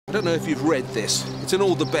I don't know if you've read this. It's in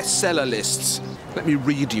all the bestseller lists. Let me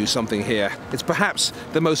read you something here. It's perhaps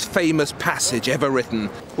the most famous passage ever written.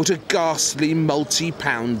 What a ghastly,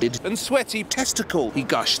 multi-pounded and sweaty testicle, he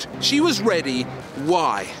gushed. She was ready.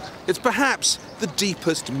 Why? It's perhaps the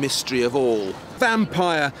deepest mystery of all.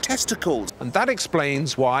 Vampire testicles. And that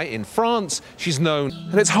explains why, in France, she's known.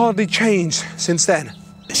 And it's hardly changed since then.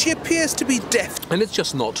 She appears to be deaf. And it's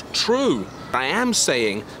just not true. I am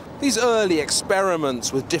saying these early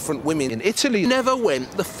experiments with different women in Italy never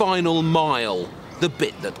went the final mile, the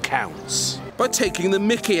bit that counts. By taking the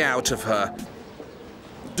mickey out of her,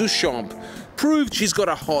 Duchamp proved she's got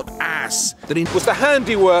a hot ass. That it was the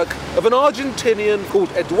handiwork of an Argentinian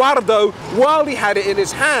called Eduardo while he had it in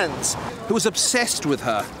his hands, who was obsessed with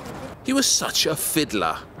her. He was such a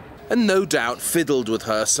fiddler, and no doubt fiddled with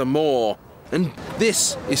her some more. And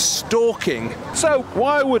this is stalking. So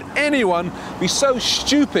why would anyone be so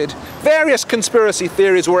stupid? Various conspiracy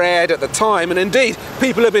theories were aired at the time, and indeed,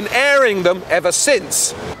 people have been airing them ever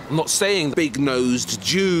since. I'm not saying big-nosed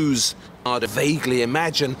Jews. I'd vaguely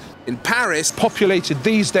imagine in Paris, populated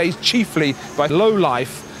these days chiefly by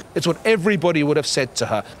lowlife. It's what everybody would have said to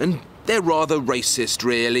her. And they're rather racist,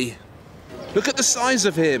 really. Look at the size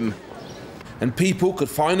of him. And people could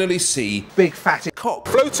finally see big fatty cock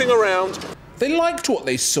floating around. They liked what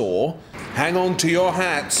they saw. Hang on to your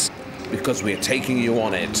hats, because we're taking you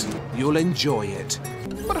on it. You'll enjoy it.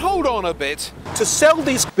 But hold on a bit. To sell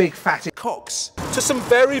these big fatty cocks to some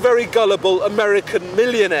very, very gullible American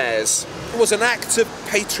millionaires was an act of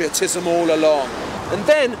patriotism all along. And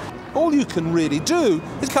then all you can really do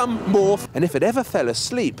is come morph, and if it ever fell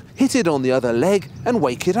asleep, hit it on the other leg and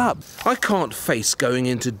wake it up. I can't face going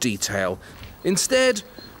into detail. Instead,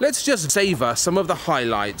 let's just savor some of the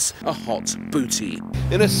highlights. A hot booty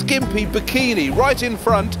in a skimpy bikini right in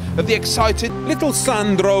front of the excited little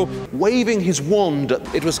Sandro, waving his wand.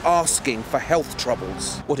 It was asking for health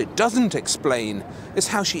troubles. What it doesn't explain is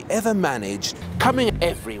how she ever managed coming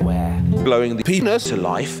everywhere, blowing the penis to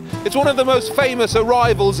life. It's one of the most famous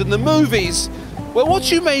arrivals in the movies. Well,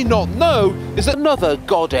 what you may not know is that another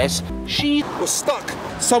goddess, she was stuck.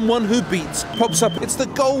 Someone who beats pops up. It's the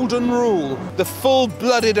golden rule. The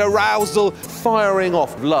full-blooded arousal firing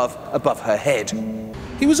off love above her head.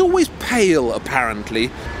 He was always pale,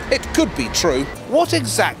 apparently. It could be true. What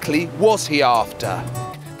exactly was he after?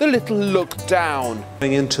 The little look down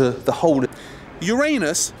into the hole.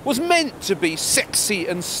 Uranus was meant to be sexy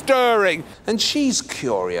and stirring, and she's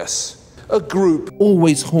curious. A group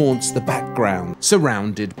always haunts the background,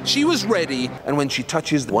 surrounded. She was ready, and when she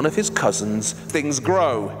touches one of his cousins, things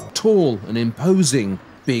grow. Tall and imposing,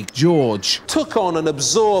 Big George took on and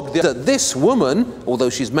absorbed that this woman, although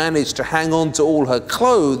she's managed to hang on to all her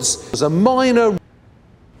clothes, was a minor.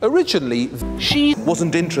 Originally, she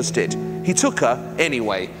wasn't interested. He took her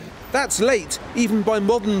anyway. That's late, even by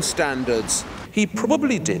modern standards. He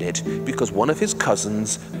probably did it because one of his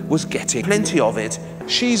cousins was getting plenty of it.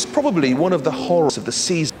 She's probably one of the horrors of the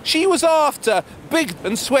season. She was after big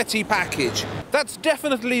and sweaty package. That's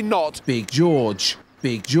definitely not Big George.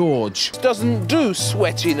 Big George doesn't do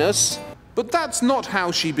sweatiness. But that's not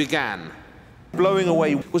how she began. Blowing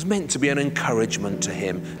away was meant to be an encouragement to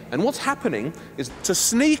him. And what's happening is to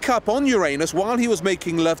sneak up on Uranus while he was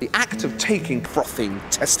making love. The act of taking frothing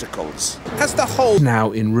testicles has the whole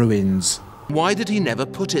now in ruins. Why did he never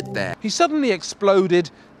put it there? He suddenly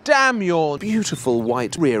exploded. Damn your beautiful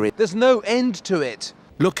white rear. There's no end to it.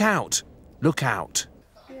 Look out. Look out.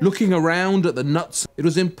 Looking around at the nuts, it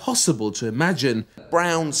was impossible to imagine a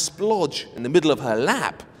brown splodge in the middle of her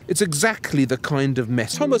lap. It's exactly the kind of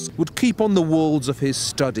mess Thomas would keep on the walls of his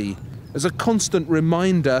study as a constant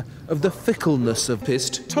reminder of the fickleness of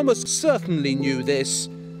pist. Thomas certainly knew this.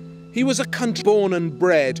 He was a country born and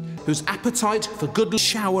bred whose appetite for good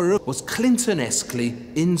shower was Clinton-esquely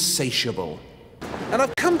insatiable. And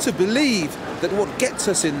I've come to believe that what gets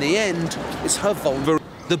us in the end is her vulva,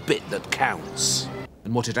 the bit that counts.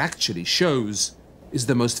 And what it actually shows is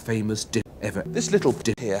the most famous dip ever. This little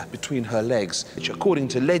dip here between her legs, which according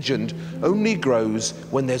to legend only grows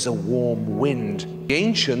when there's a warm wind. The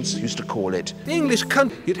ancients used to call it the English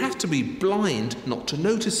country. You'd have to be blind not to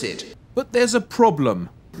notice it. But there's a problem.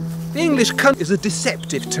 The English country is a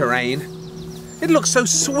deceptive terrain. It looks so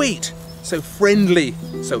sweet, so friendly,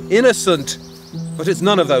 so innocent, but it's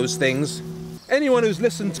none of those things. Anyone who's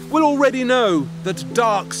listened will already know that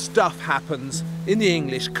dark stuff happens in the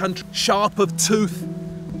English country. Sharp of tooth,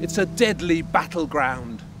 it's a deadly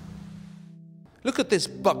battleground. Look at this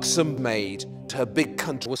buxom maid. Her big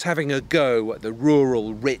country was having a go at the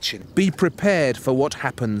rural rich. Be prepared for what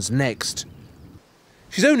happens next.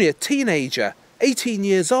 She's only a teenager, 18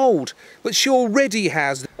 years old, but she already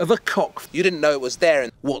has of a cock. You didn't know it was there,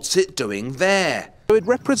 and what's it doing there? So it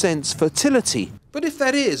represents fertility. But if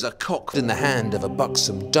that is a cock in the hand of a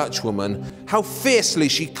buxom Dutch woman, how fiercely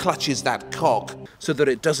she clutches that cock so that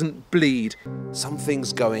it doesn't bleed.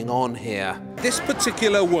 Something's going on here. This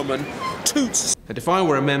particular woman toots. And if I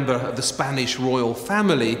were a member of the Spanish royal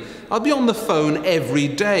family, I'd be on the phone every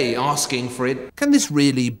day asking for it. Can this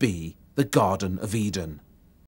really be the Garden of Eden?